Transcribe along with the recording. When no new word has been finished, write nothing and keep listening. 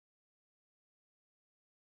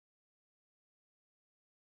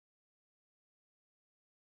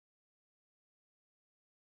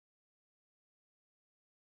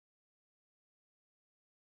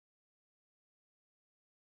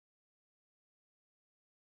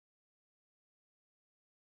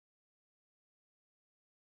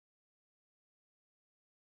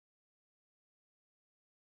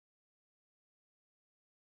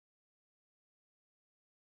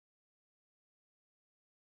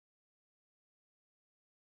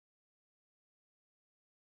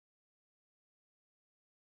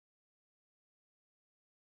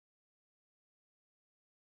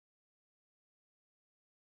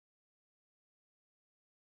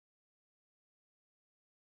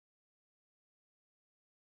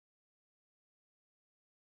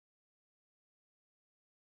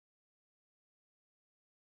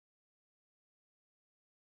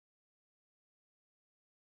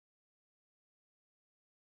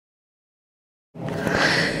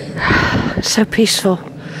So peaceful.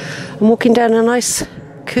 I'm walking down a nice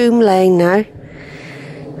Combe lane now.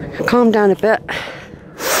 Calm down a bit.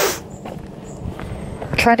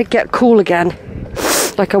 Try to get cool again,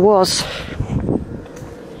 like I was.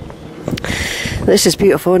 This is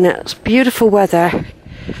beautiful, isn't it? It's beautiful weather.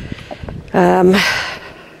 And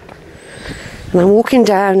I'm walking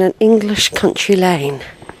down an English country lane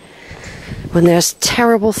when there's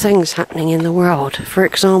terrible things happening in the world. For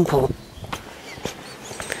example,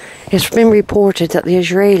 it's been reported that the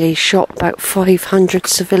Israelis shot about 500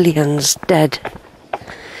 civilians dead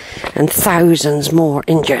and thousands more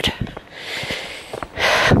injured.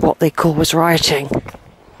 What they call was rioting.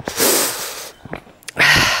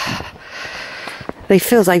 They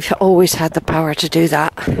feel they've always had the power to do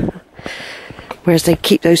that, whereas they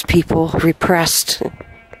keep those people repressed,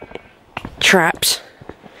 trapped.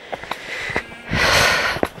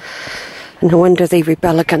 No wonder they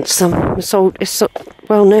rebel against them. It's so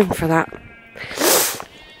well known for that.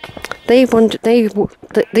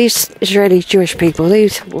 These Israeli Jewish people, they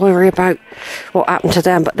worry about what happened to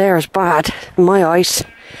them, but they're as bad in my eyes.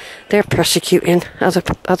 They're persecuting other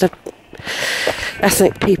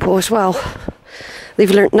ethnic people as well. They've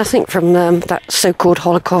learnt nothing from that so-called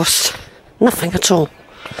Holocaust. Nothing at all.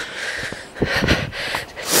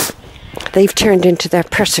 They've turned into their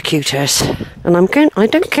persecutors. And I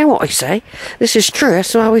don't care what I say. This is true,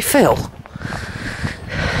 that's how we feel.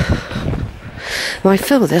 And I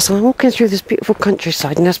feel this, and I'm walking through this beautiful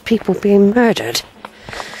countryside and there's people being murdered.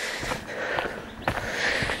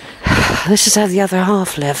 This is how the other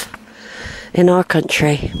half live in our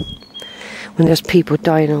country. When there's people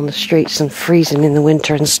dying on the streets and freezing in the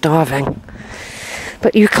winter and starving.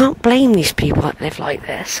 But you can't blame these people that live like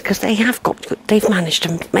this, because they've managed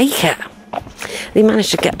to make it. They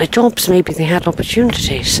managed to get the jobs, maybe they had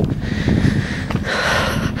opportunities.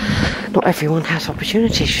 Not everyone has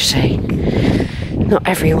opportunities, you see. Not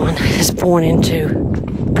everyone is born into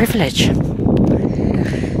privilege.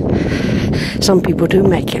 Some people do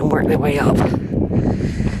make it and work their way up.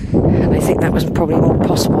 And I think that was probably more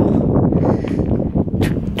possible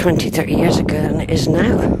 20, 30 years ago than it is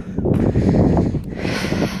now.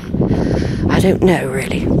 I don't know,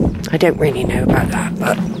 really. I don't really know about that,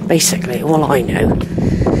 but basically all I know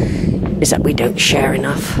is that we don't share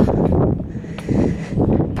enough.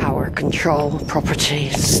 Power, control, property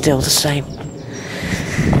is still the same.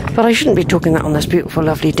 But I shouldn't be talking that on this beautiful,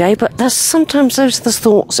 lovely day, but sometimes those are the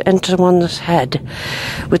thoughts that enter one's head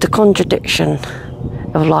with the contradiction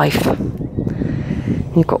of life.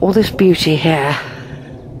 You've got all this beauty here.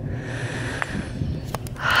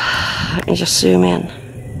 Let me just zoom in.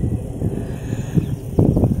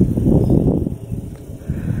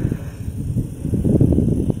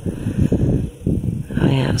 Oh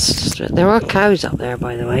yeah, there are cows up there,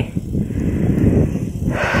 by the way.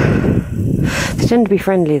 They tend to be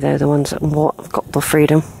friendly though, the ones that have got the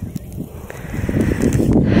freedom.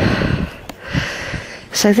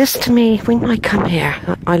 So this to me, when I come here,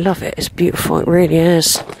 I love it. It's beautiful, it really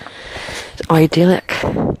is. It's idyllic,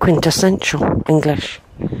 quintessential English.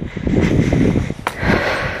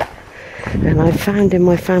 And I found in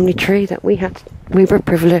my family tree that we were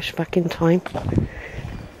privileged back in time.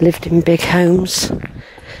 Lived in big homes,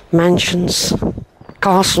 mansions,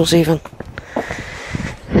 castles even.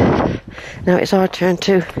 Now it's our turn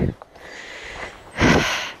to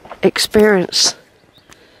experience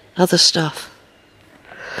other stuff.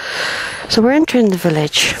 So we're entering the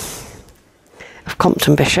village of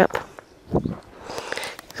Compton Bishop.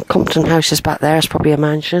 The Compton house is back there, it's probably a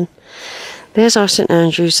mansion. There's our St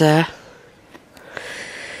Andrews there.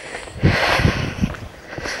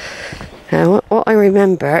 Now what I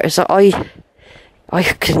remember is that I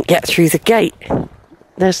couldn't get through the gate.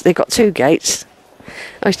 They've got two gates.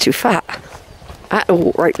 I was too fat. I had to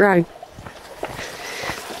walk right round.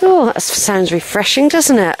 Oh, that sounds refreshing,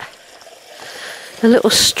 doesn't it? A little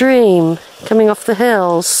stream coming off the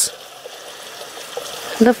hills.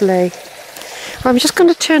 Lovely. Well, I'm just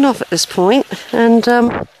going to turn off at this point and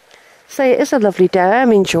say it is a lovely day.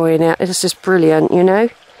 I'm enjoying it. It's just brilliant, you know.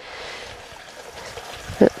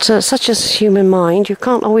 But such as human mind, you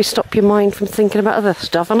can't always stop your mind from thinking about other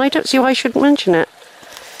stuff, and I don't see why I shouldn't mention it.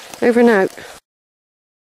 Over and out.